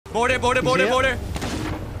Border, border, border, border.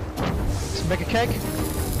 Let's make a keg.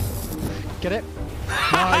 Get it?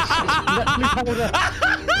 Nice.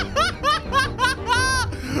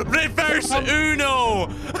 Reverse Uno.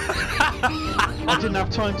 I didn't have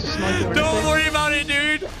time to snipe it. Don't worry about it,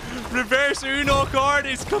 dude. Reverse Uno card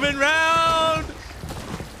is coming round.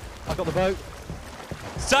 I got the boat.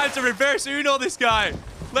 It's time to reverse Uno this guy.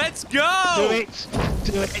 Let's go. Do it.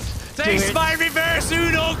 Do it. Takes my reverse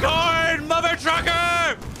Uno card, mother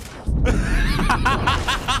trucker.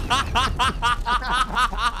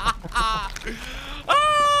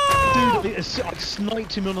 Dude, I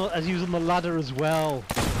sniped him as he was on the ladder as well.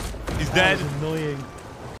 He's dead. That was annoying.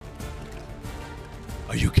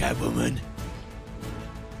 Are you Catwoman?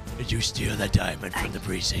 Did you steal that diamond from the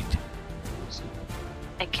precinct?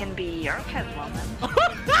 I can be your Catwoman.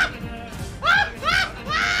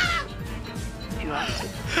 You want to?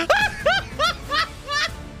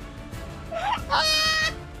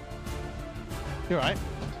 You're right.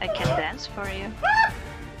 I can dance for you.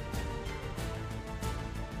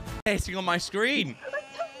 Hitting on my screen.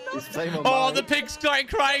 Oh, the pig started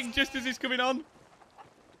crying just as he's coming on.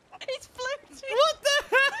 He's floating. What the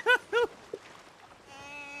hell?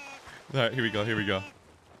 Alright, here we go, here we go.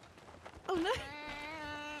 Oh no.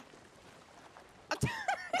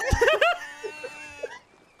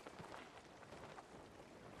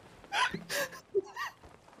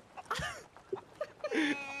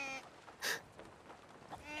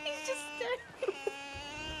 He's just staring.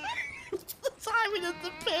 The timing of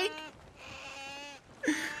the pig.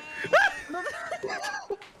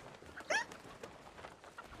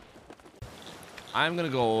 I'm gonna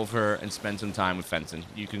go over and spend some time with Fenton.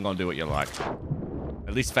 You can go and do what you like.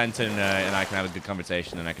 At least Fenton and I can have a good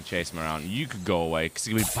conversation and I can chase him around. You could go away, because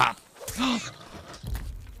he'll be pop.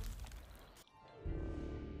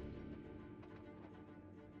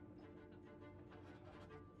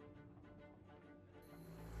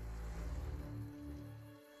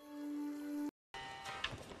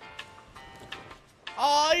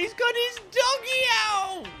 Oh, he's got his doggy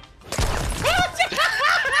out!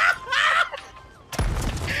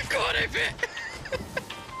 God, I bet.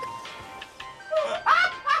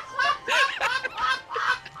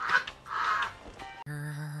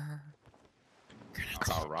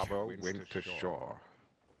 Our robber went to shore.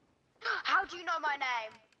 How do you know my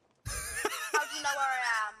name? How do you know where I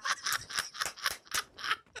am?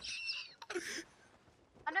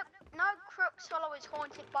 I know Crooks Hollow is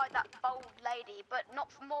haunted by that bold lady, but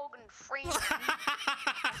not for Morgan Freeman.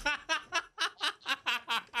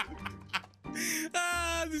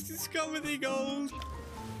 This is comedy gold.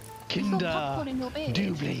 Kinder,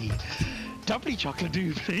 doobly, doubly chocolate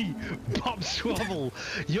doobly, Bob Swabble,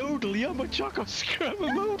 yodel, yumma choco scrum,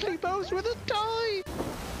 moodly bows with a tie.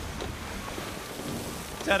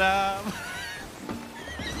 Ta-da!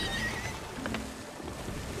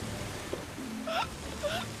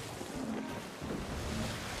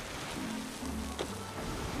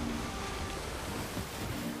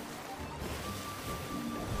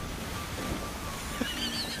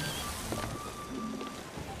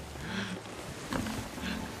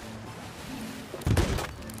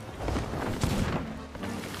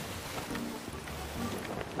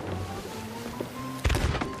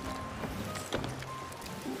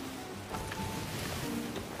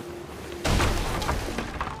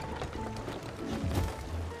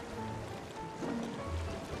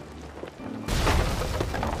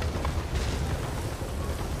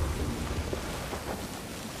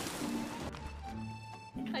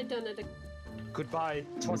 I done it. Goodbye.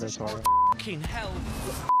 Fucking hell.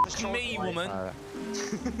 It's me, woman.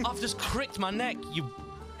 I've just cricked my neck, you...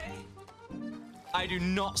 I do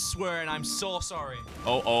not swear and I'm so sorry.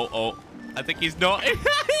 Oh. I think he's not... I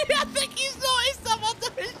think he's noticed someone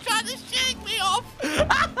is trying to shake me off.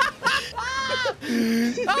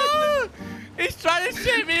 Oh, he's trying to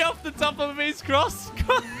shake me off the top of his cross.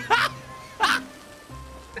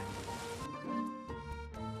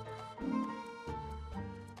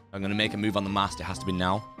 I'm gonna make a move on the mast. It has to be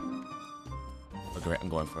now. Oh, great, I'm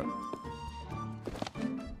going for it.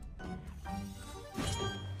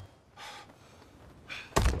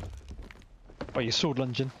 Oh, you're sword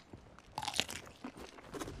lunging.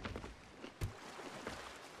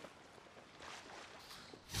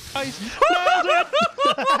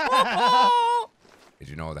 Did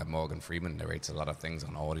you know that Morgan Freeman narrates a lot of things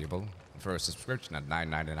on Audible? For a subscription at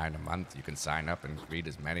 $9.99 a month, you can sign up and read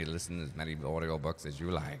listen as many audiobooks as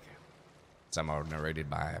you like. Some are narrated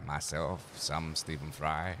by myself, some Stephen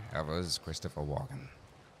Fry, others Christopher Walken.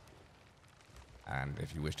 And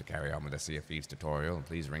if you wish to carry on with the Sea of Thieves tutorial,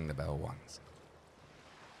 please ring the bell once.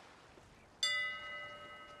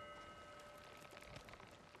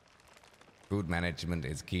 Food management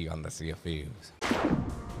is key on the Sea of Thieves.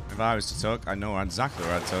 If I was to tuck, I know exactly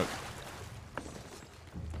where I'd tuck.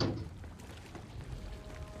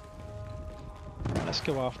 Let's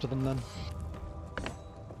go after them then.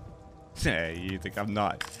 Hey, you think I'm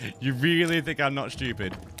not? You really think I'm not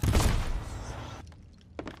stupid?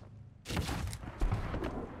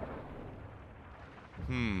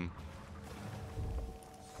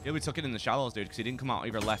 Yeah, we took it in the shallows, dude, because he didn't come out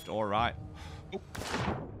either left or right. Oh.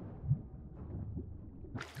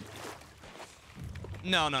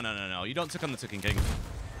 No. You don't tuck on the Tucking King.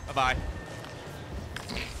 Bye-bye.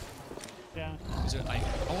 Yeah. Is it like...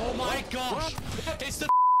 Oh my gosh! It's the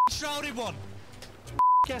shrouded one!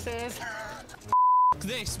 Yes, it is.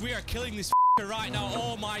 This, we are killing this right now.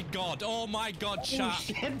 Oh my god,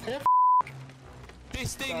 chat.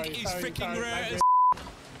 This thing is freaking rare as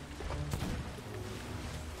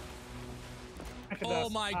Oh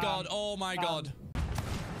my god,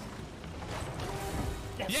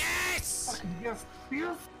 Yes! Yes,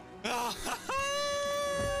 yes.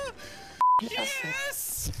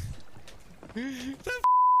 Yes! The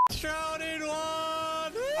shrouded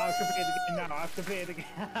one! I've completed the game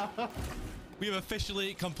now. We have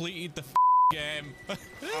officially completed the game.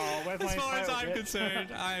 Oh, where's as my far as title I'm bit?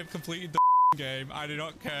 concerned, I have completed the game. I do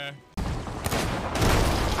not care.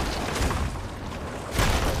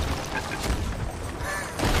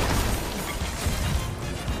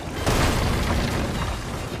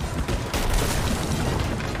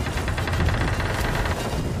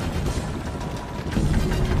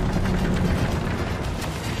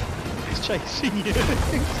 Chasing you.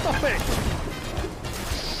 Stop it.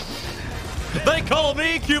 They call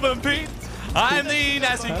me Cuban Pete. I'm the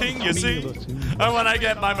nasty king, you see. And when I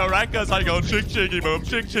get my maracas, I go chick chicky boom,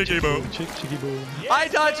 chick chicky boom. Chick chicky boom. I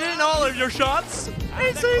dodge in all of your shots.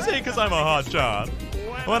 It's easy because I'm a hot shot.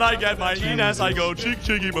 When I get my Enes, I go chick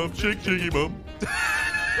chicky boom, chick chicky boom.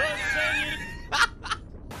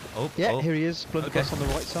 Yeah, here he is. BlunderBeth on the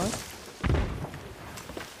right side.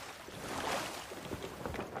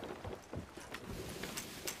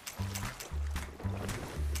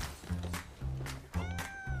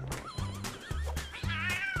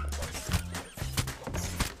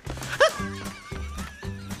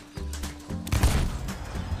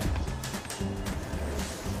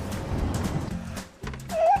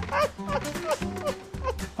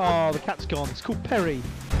 Oh, the cat's gone. It's called Perry.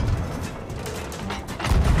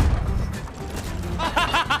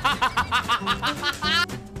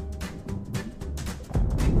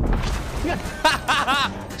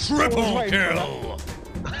 Triple kill!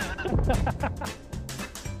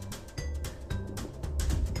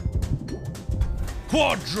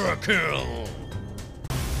 Quadra kill!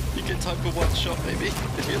 You get time for one shot, maybe,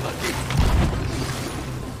 if you're lucky.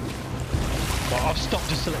 Well, I've stopped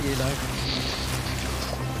just to let you know.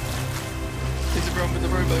 There's a run with the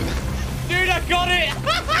rowboat. Dude, I got it!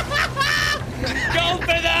 Go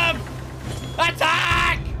for them!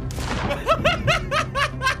 Attack!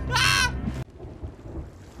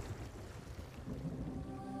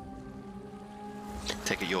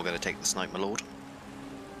 Take it, you're going to take the snipe, my lord.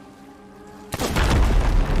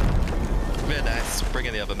 Very nice. Bring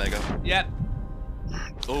in the other mega. Yep.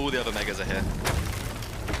 All the other megas are here.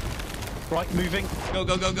 Right, moving. Go,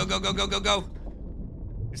 go, go, go, go, go, go, go, go.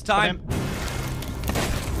 It's time.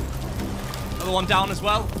 Another one down as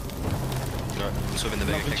well. Right, swim in the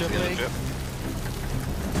mega, kick to the other trip.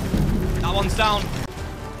 That one's down.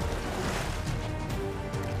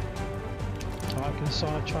 I can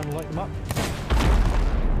side trying to light them up.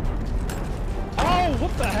 Oh,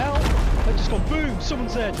 what the hell? They just gone boom.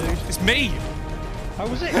 Someone's there, dude. It's me. How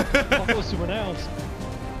was it? I thought it was someone else.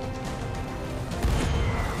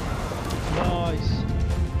 Nice.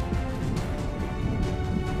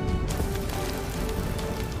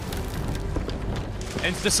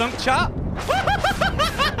 Insta sunk, chat.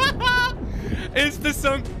 Insta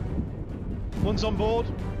sunk. One's on board.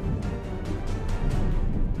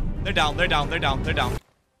 They're down, they're down, they're down, they're down.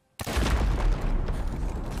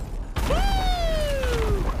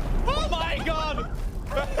 Oh my god!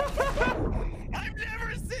 I've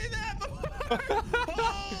never seen that before!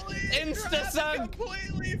 Holy Insta sunk!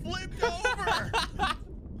 Completely flipped over!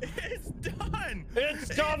 It's done!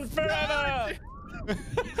 It's done forever!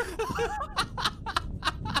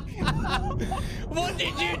 What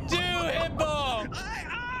did you do, Himbo?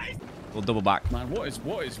 We'll double back. Man, what is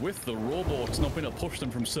with the rowboats not being able to push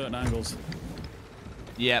them from certain angles?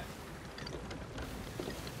 Yep.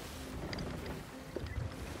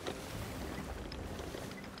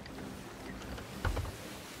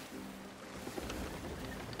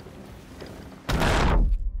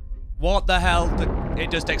 What the hell?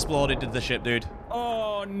 It just exploded, did the ship, dude.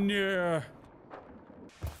 Oh no!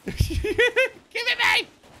 Give it me!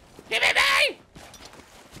 Give it me!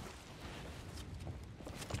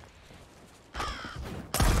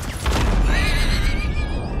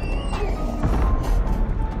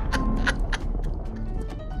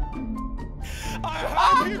 I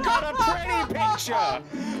hope you got a pretty picture.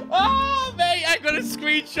 Oh, mate, I got a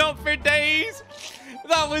screenshot for days.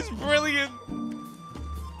 That was brilliant.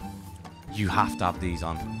 You have to have these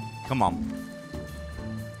on. Come on.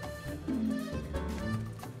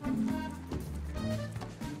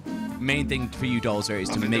 Main thing for you, Dolzer, is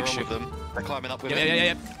to make sure. They're climbing up with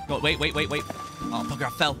Yeah. Go, wait. Oh, fucker, I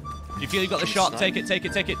fell. Do you feel you got the shot? Take it.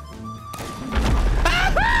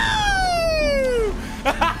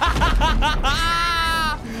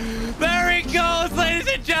 There it goes, ladies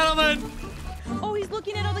and gentlemen. Oh, he's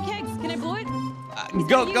looking at all the kegs. Can I blow it?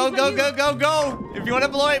 Go. If you want to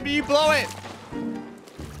blow it, you blow it.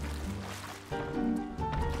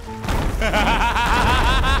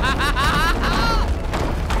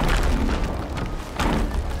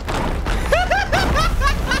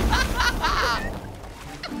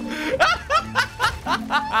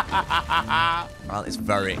 Well, it's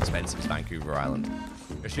very expensive, it's Vancouver Island.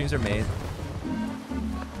 Your streams are made.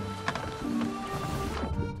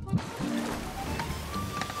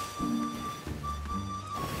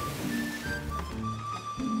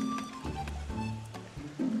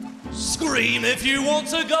 Scream if you want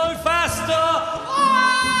to go faster!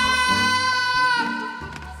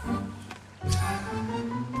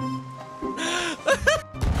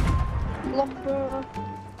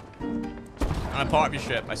 I'm part of your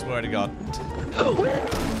ship, I swear to God.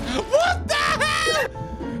 What the hell?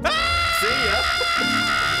 See ya.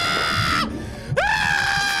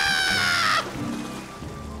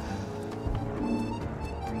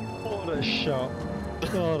 What a shot.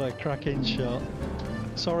 What a cracking shot.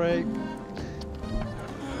 Sorry.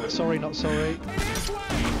 Sorry, not sorry.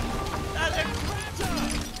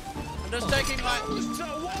 I'm just taking my...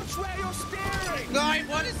 Watch where you're steering. Right,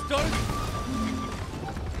 what is going...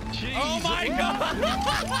 Oh my God!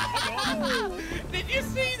 Did you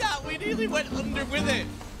see that? We nearly went under with it.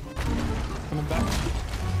 Coming back.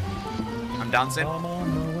 I'm dancing. I'm on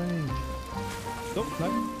my way. Oh, no.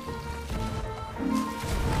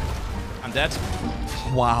 I'm dead.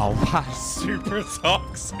 Wow, that's super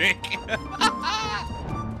toxic.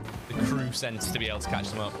 The crew sends to be able to catch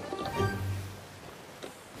them up.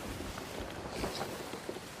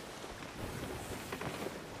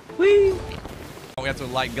 Whee! We have to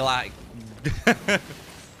like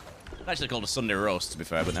actually called a Sunday roast, to be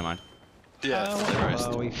fair, but never mind. Yeah, Sunday roast.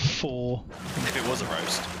 Are we 4? If it was a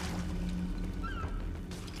roast.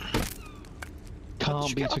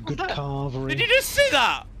 Can't beat a good carvery. Did you just see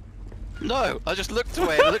that? No, I just looked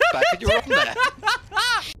away and looked back and you were on there.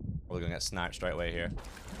 We're gonna get sniped straight away here.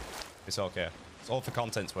 It's okay. It's all for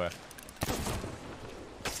content's worth.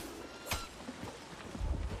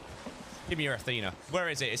 Give me your Athena. Where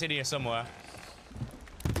is it? It's in here somewhere.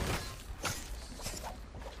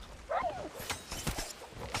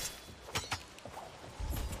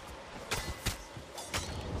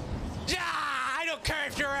 I don't care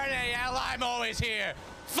if you're an AL, I'm always here.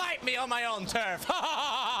 Fight me on my own turf.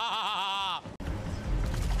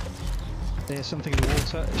 There's something in the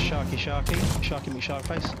water. Sharky. Sharky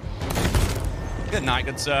McSharkface. Good night,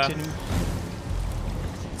 good sir.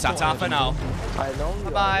 Ta-ta for now. I know you.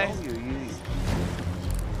 Bye-bye. I know you.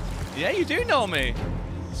 Yeah, you do know me.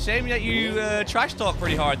 Shame that you trash talk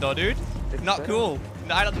pretty hard though, dude. Not cool.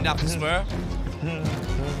 I don't think I have to swear.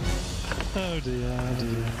 Oh dear.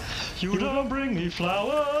 You don't bring me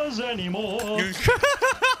flowers anymore.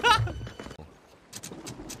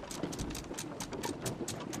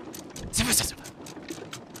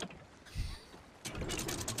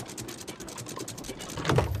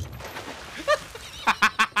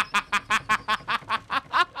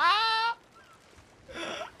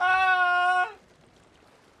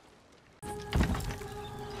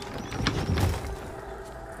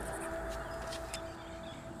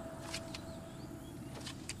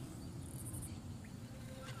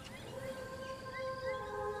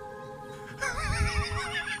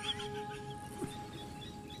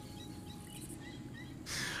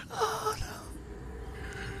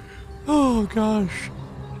 Oh gosh.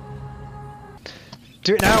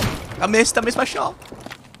 Do it now. I missed my shot.